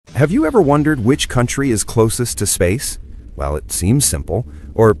Have you ever wondered which country is closest to space? Well, it seems simple,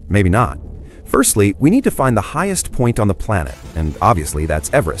 or maybe not. Firstly, we need to find the highest point on the planet, and obviously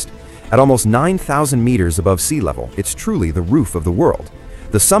that's Everest. At almost 9,000 meters above sea level, it's truly the roof of the world.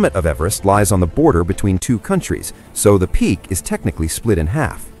 The summit of Everest lies on the border between two countries, so the peak is technically split in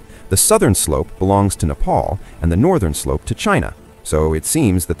half. The southern slope belongs to Nepal and the northern slope to China, so it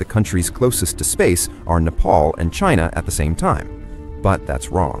seems that the countries closest to space are Nepal and China at the same time. But that's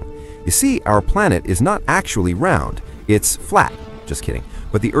wrong. You see, our planet is not actually round, it's flat. Just kidding.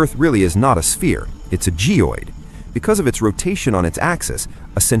 But the Earth really is not a sphere, it's a geoid. Because of its rotation on its axis,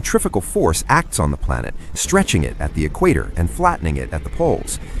 a centrifugal force acts on the planet, stretching it at the equator and flattening it at the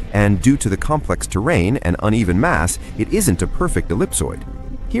poles. And due to the complex terrain and uneven mass, it isn't a perfect ellipsoid.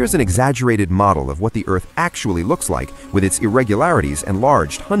 Here's an exaggerated model of what the Earth actually looks like, with its irregularities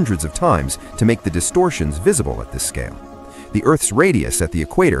enlarged hundreds of times to make the distortions visible at this scale. The Earth's radius at the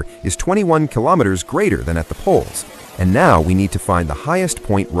equator is 21 kilometers greater than at the poles. And now we need to find the highest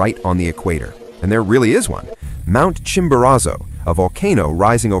point right on the equator. And there really is one. Mount Chimborazo, a volcano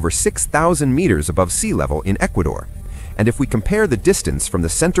rising over 6,000 meters above sea level in Ecuador. And if we compare the distance from the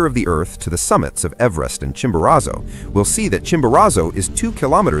center of the Earth to the summits of Everest and Chimborazo, we'll see that Chimborazo is 2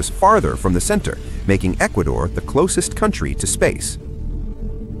 kilometers farther from the center, making Ecuador the closest country to space.